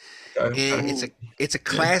 right? And it's a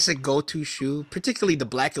classic go-to shoe, particularly the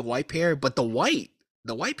black and white pair, but the white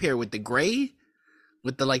pair with the gray,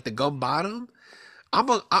 with the gum bottom. I'm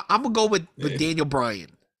gonna go with Daniel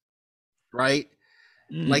Bryan, right?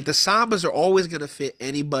 Like the Sambas are always gonna fit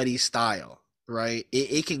anybody's style, right?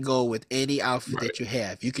 It can go with any outfit that you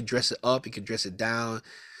have. You can dress it up, you can dress it down.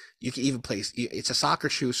 You can even play. It's a soccer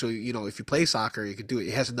shoe, so if you play soccer, you can do it.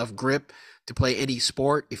 It has enough grip to play any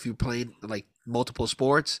sport if you're playing like multiple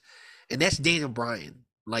sports, and that's Daniel Bryan.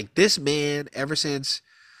 Like this man, ever since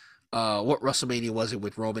what WrestleMania was it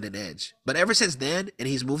with Roman and Edge, but ever since then, and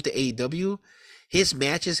he's moved to AEW, his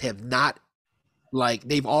matches have not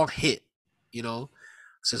they've all hit.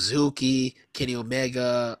 Suzuki, Kenny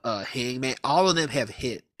Omega, Hangman, all of them have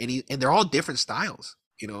hit, and they're all different styles.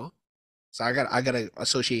 So I gotta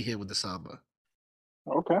associate him with the Samba.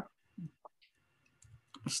 Okay.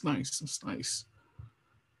 It's nice.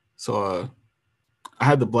 So I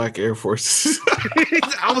had the black Air Forces.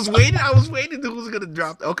 I was waiting who was gonna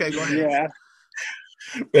drop. Okay, go ahead.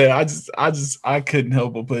 Yeah. I couldn't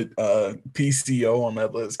help but put PCO on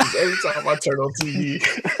that list because every time I turn on TV,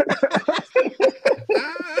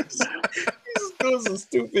 he's just doing some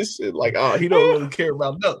stupid shit. Like, he don't really care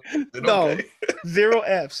about nothing. No, okay. Zero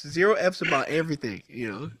F's about everything.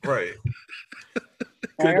 Right.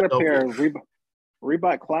 I got a pair of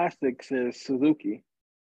Reebok Classics is Suzuki.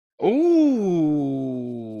 Ooh.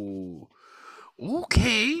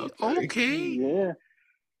 Okay.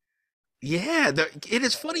 Yeah. It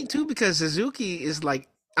is funny too because Suzuki is like,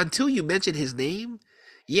 until you mention his name,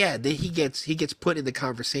 yeah, then he gets put in the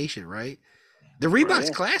conversation, right? The Reeboks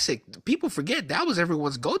Yeah. Classic, people forget that was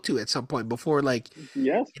everyone's go-to at some point before, like,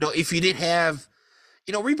 Yes. if you didn't have,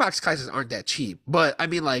 Reeboks Classics aren't that cheap, but I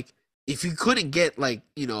mean, like, if you couldn't get, like,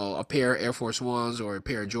 a pair of Air Force Ones or a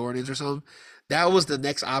pair of Jordans or something, that was the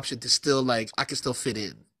next option to still, like, I can still fit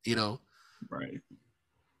in, Right.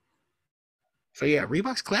 So yeah,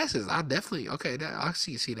 Reeboks Classics, I definitely, okay, I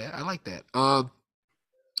see that. I like that. I'm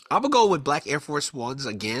gonna go with Black Air Force Ones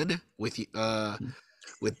again with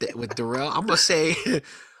with Darrell. I'm gonna say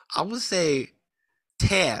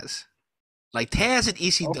Taz. Like Taz in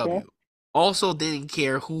ECW Okay. also didn't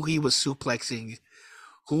care who he was suplexing,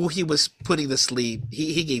 who he was putting to sleep.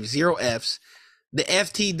 He gave 0 Fs. The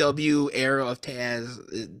FTW era of Taz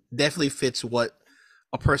definitely fits what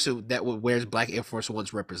a person that wears Black Air Force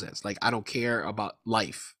Ones represents. Like, I don't care about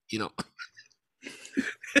life,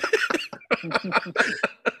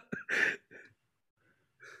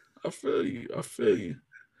 I feel you.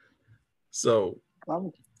 So,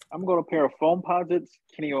 I'm going to pair of foam posits,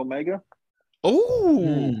 Kenny Omega,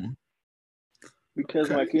 Oh,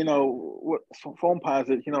 because Okay. what foam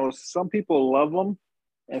posits, some people love them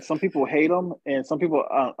and some people hate them and some people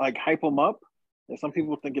like hype them up and some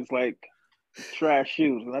people think it's like trash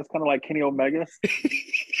shoes, and that's kind of like Kenny Omega.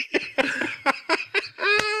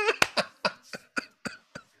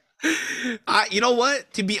 you know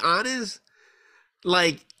what? To be honest,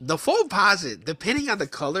 like the foam posit, depending on the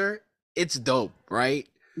color, it's dope, right?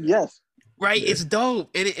 Yes. Right? Yeah. It's dope,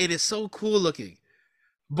 and it's so cool looking.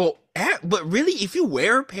 But really, if you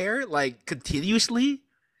wear a pair like continuously,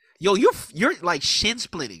 yo, you're like shin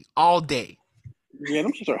splitting all day. Yeah,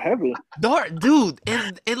 them shoes are heavy. Dude,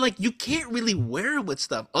 and like you can't really wear them with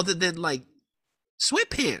stuff other than like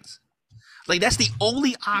sweatpants. Like that's the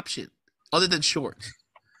only option other than shorts.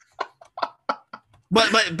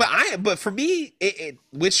 But for me,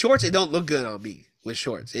 with shorts it don't look good on me. With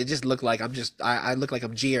shorts, it just look like I look like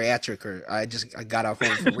I'm geriatric or I got out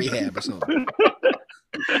home from rehab or something.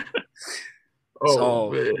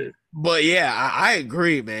 Oh So, man. but yeah, I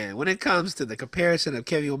agree, man. When it comes to the comparison of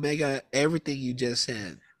Kenny Omega, everything you just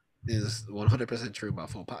said is 100% true about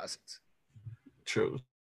full posits. True.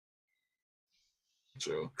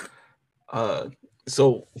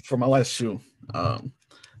 So for my last shoe, I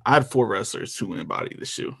had 4 wrestlers who embody the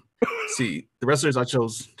shoe. See, the wrestlers I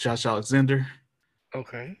chose: Josh Alexander,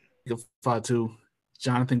 Okay. Fatu,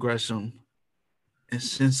 Jonathan Gresham, and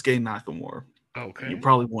Shinsuke Nakamura. Okay. You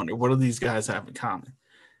probably wonder, what do these guys have in common?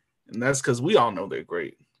 And that's because we all know they're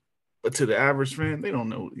great. But to the average fan, they don't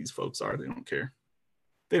know who these folks are. They don't care.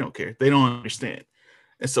 They don't care. They don't understand.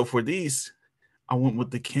 And so for these, I went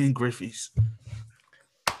with the Ken Griffey's.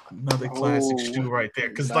 Another classic shoe right there.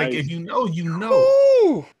 Because like if nice. you know, you know.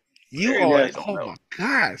 Ooh, you Very are. Yes. Oh my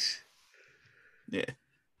gosh. Yeah.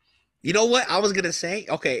 You know what I was gonna say?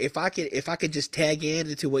 Okay, if I could just tag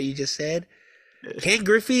into what you just said, Yeah. Ken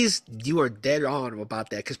Griffey's, you are dead on about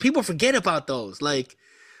that because people forget about those. Like,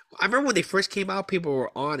 I remember when they first came out, people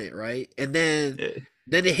were on it, right? And then Yeah.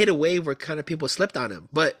 they hit a wave where kind of people slipped on him.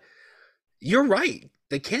 But you're right.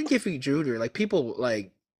 The Ken Griffey Jr., like people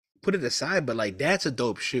like put it aside, but like that's a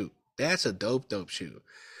dope shoe. That's a dope shoe.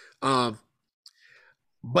 Um,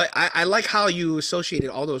 but I like how you associated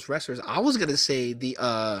all those wrestlers. I was gonna say the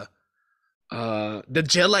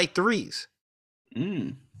Gelite threes.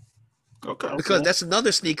 Mm. Okay. Because that's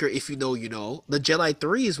another sneaker. If you know, you know. The Jedi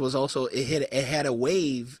threes was also it had a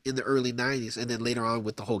wave in the early '90s, and then later on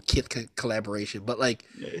with the whole Kit collaboration. But like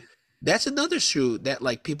Yeah. that's another shoe that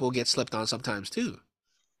like people get slipped on sometimes too.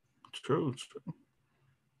 True.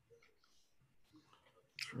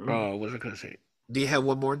 What was I gonna say? Do you have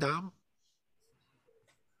one more, Dom?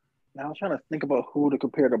 Now I was trying to think about who to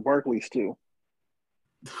compare the Barclays to.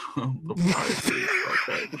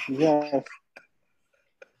 Okay. Yes.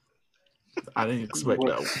 I didn't expect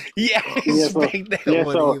that one. Yeah, I Yeah, so, expect that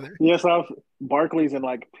one either. so Barclays and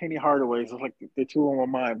like Penny Hardaway's. It's like the two on my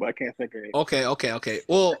mind, but I can't think of any. Okay.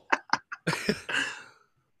 Well,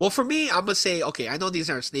 well, for me, I'm gonna say okay. I know these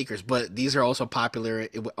aren't sneakers, but these are also popular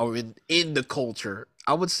in the culture.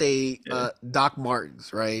 I would say Doc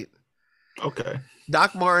Martens, right? Okay.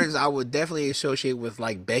 Doc Martens, I would definitely associate with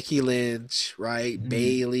like Becky Lynch, right?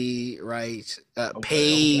 Bailey, right?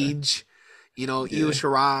 Paige, Io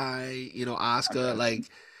Shirai, Asuka, like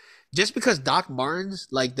just because Doc Martens,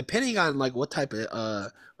 like depending on like what type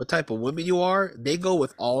of women you are, they go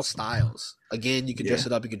with all styles. Again, you can dress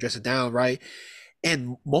it up, you can dress it down, right?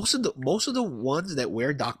 And most of the ones that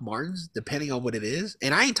wear Doc Martens, depending on what it is,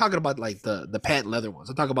 and I ain't talking about like the patent leather ones.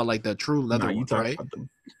 I'm talking about like the true leather ones, right?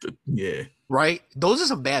 Yeah. Right? Those are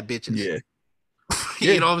some bad bitches. Yeah.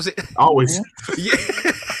 You know what I'm saying? Always. Yeah.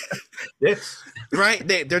 Yes. Right?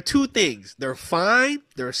 They're two things. They're fine,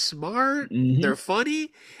 they're smart, Mhm. they're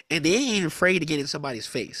funny, and they ain't afraid to get in somebody's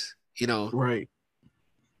face. You know? Right.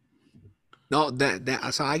 No,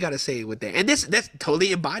 that so I gotta say with that. And that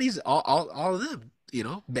totally embodies all of them, you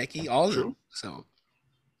know, Becky, all of them. True. So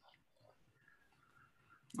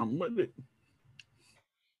I'm with it.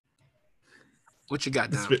 what you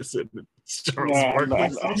got now? Charles Nah, Barkley.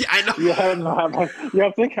 nah. Yeah, I know. Yeah, no, I'm trying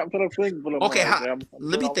to think. But I'm Okay, like, I'm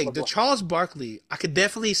let me going think. off The Charles Barkley, I could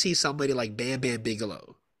definitely see somebody like Bam Bam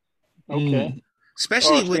Bigelow, Okay.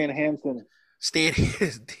 especially Or with Stan Hansen. Stan.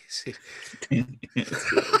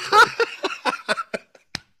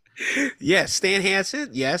 Yes, Stan Hansen.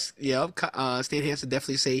 Yes, yep. Stan Hansen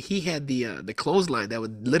definitely say he had the clothesline that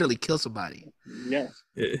would literally kill somebody. Yes.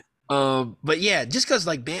 Yeah. But yeah, just because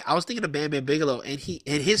like I was thinking of Bam Bam Bigelow, and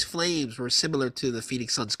his flames were similar to the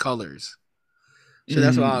Phoenix Suns colors, so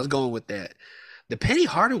that's why I was going with that. The Penny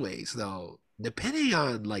Hardaways, though, depending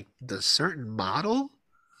on like the certain model,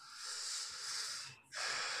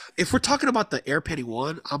 if we're talking about the Air Penny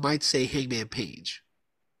one, I might say Hangman Page.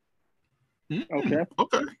 Okay.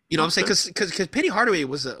 Okay. You know what I'm saying? Because Penny Hardaway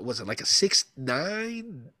was like a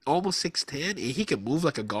 6'9", almost 6'10", and he could move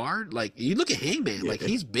like a guard. Like you look at Hangman, like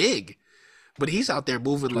he's big, but he's out there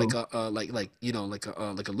moving like a like you know like a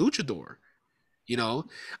luchador. You know,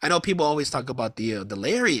 I know people always talk about the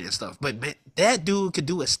lariat and stuff, but man, that dude could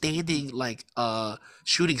do a standing like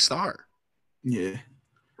shooting star. Yeah.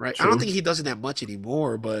 Right. True. I don't think he does it that much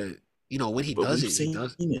anymore, but you know when he does it, he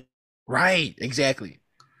does. Right. Exactly.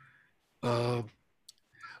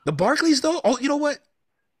 The Barclays though. Oh, you know what?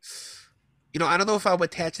 You know, I don't know if I would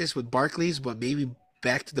attach this with Barclays, but maybe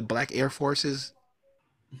back to the Black Air Forces.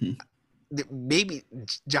 Maybe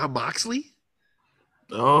John Moxley.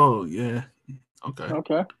 Oh yeah. Okay.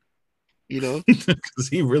 Okay. You know, because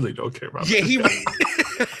he really don't care about. Yeah, he.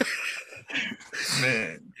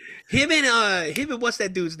 Man. Him and what's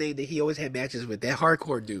that dude's name that he always had matches with? That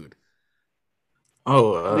hardcore dude.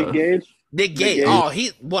 Oh, Nick Gage. Nick Gage. Oh,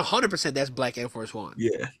 he 100%. That's Black Air Force One.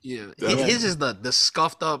 Yeah. Yeah. His is the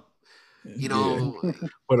scuffed up. You know,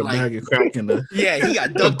 with a bag of crack in the. Yeah, he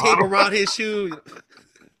got duct tape around his shoe.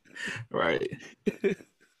 Right.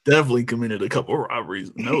 Definitely committed a couple of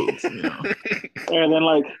robberies. No, you know. And then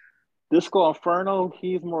like Disco Inferno,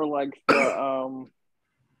 he's more like the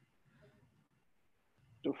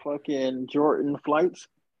fucking Jordan Flights.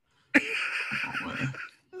 Oh,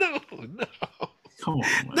 no. Come on,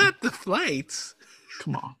 man. Not the Flights.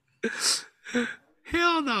 Come on.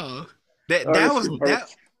 Hell no.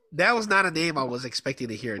 That was not a name I was expecting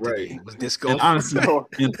to hear today. It was Disco.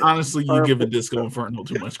 And honestly, you giving Disco Inferno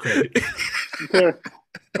too much credit.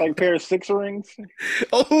 Like pair of six rings.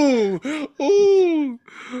 Oh,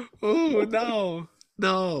 no.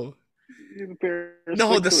 No,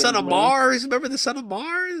 the Son of Mars. Remember the Son of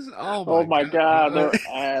Mars? Oh my God, they're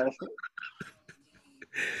ass.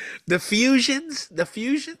 The fusions.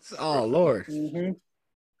 Oh Lord,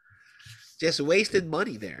 just wasted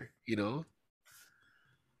money there. You know.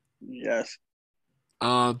 Yes.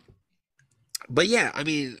 But yeah, I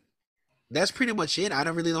mean, that's pretty much it. I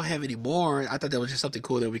don't have any more. I thought that was just something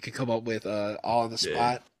cool that we could come up with all on the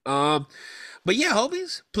spot. But yeah,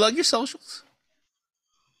 homies, plug your socials.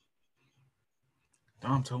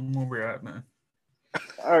 Dom, tell them where we're at, man.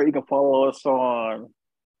 All right, you can follow us on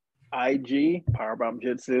IG, Powerbomb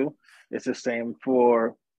Jitsu. It's the same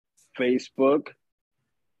for Facebook,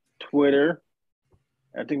 Twitter.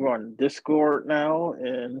 I think we're on Discord now,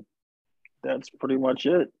 and that's pretty much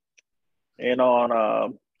it. And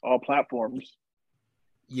on all platforms.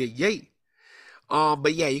 Yay.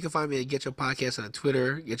 But yeah, you can find me at Get Your Podcast on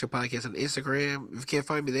Twitter, Get Your Podcast on Instagram. If you can't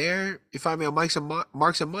find me there, you find me on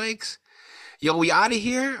Marks and Mikes. Yo, we out of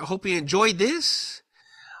here. I hope you enjoyed this.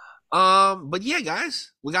 But yeah,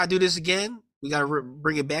 guys, we gotta do this again. We gotta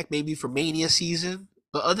bring it back maybe for Mania season.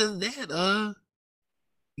 But other than that,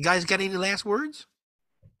 you guys got any last words?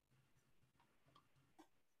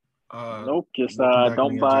 Nope. Just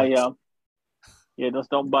don't buy. Just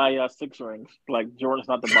don't buy 6 rings. Like Jordan's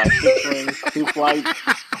not to buy 6 rings, 2 flights.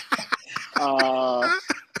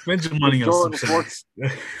 Spend your money on some things.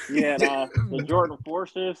 The Jordan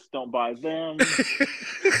Forces, don't buy them.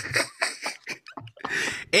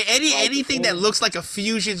 Anything that looks like a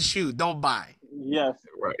fusion shoe, don't buy. Yes.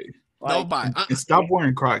 Right. Don't buy. And stop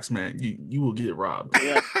wearing Crocs, man. You will get robbed.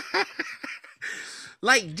 Yeah.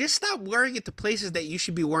 Like, just stop wearing it to places that you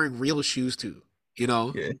should be wearing real shoes to, you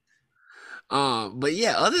know? Yeah. But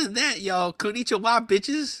yeah, other than that, y'all, konnichiwa,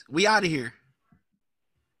 bitches. We out of here.